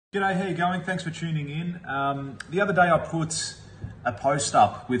G'day, how you going? Thanks for tuning in. The other day I put a post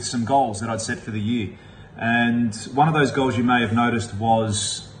up with some goals that I'd set for the year. And one of those goals you may have noticed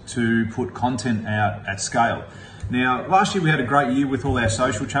was to put content out at scale. Now, last year we had a great year with all our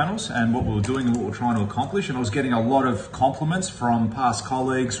social channels and what we were doing and what we were trying to accomplish. And I was getting a lot of compliments from past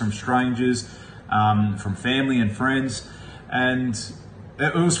colleagues, from strangers, from family and friends. And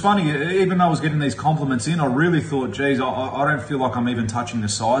it was funny, even though I was getting these compliments in, I really thought, geez, I don't feel like I'm even touching the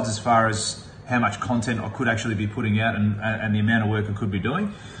sides as far as how much content I could actually be putting out and the amount of work I could be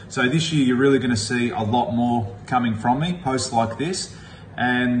doing. So this year, you're really going to see a lot more coming from me, posts like this,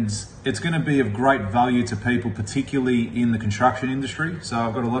 and it's going to be of great value to people, particularly in the construction industry. So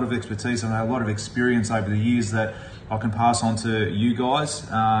I've got a lot of expertise and a lot of experience over the years that I can pass on to you guys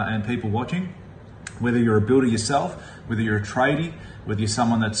and people watching. Whether you're a builder yourself, whether you're a tradie, whether you're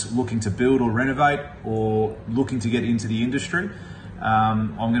someone that's looking to build or renovate or looking to get into the industry,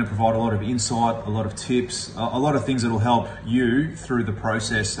 I'm going to provide a lot of insight, a lot of tips, a lot of things that will help you through the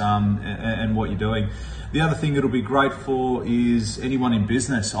process and what you're doing. The other thing it'll be great for is anyone in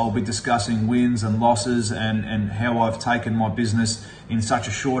business. I'll be discussing wins and losses and how I've taken my business in such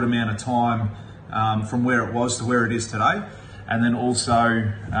a short amount of time from where it was to where it is today. And then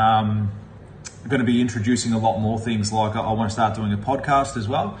also, I'm going to be introducing a lot more things, like I want to start doing a podcast as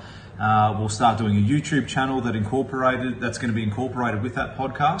well. We'll start doing a YouTube channel that's going to be incorporated with that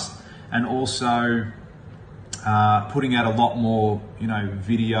podcast, and also putting out a lot more,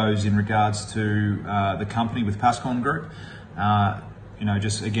 videos in regards to the company with Passas Group.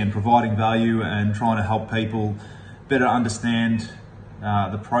 Just again providing value and trying to help people better understand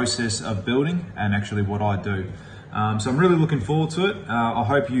the process of building and actually what I do. So I'm really looking forward to it. I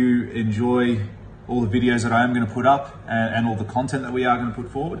hope you enjoy all the videos that I am going to put up and all the content that we are going to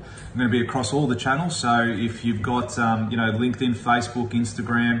put forward. I'm going to be across all the channels. So if you've got, LinkedIn, Facebook,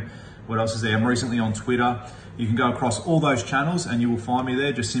 Instagram, what else is there? I'm recently on Twitter. You can go across all those channels and you will find me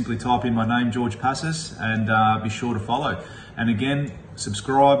there. Just simply type in my name, George Passas, and be sure to follow. And again,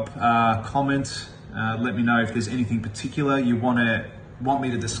 subscribe, comment, let me know if there's anything particular you want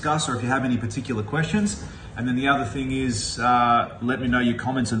me to discuss, or if you have any particular questions. And then the other thing is, let me know your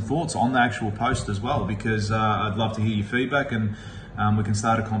comments and thoughts on the actual post as well, because I'd love to hear your feedback, and we can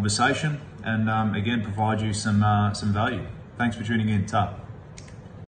start a conversation and again provide you some value. Thanks for tuning in. Ta.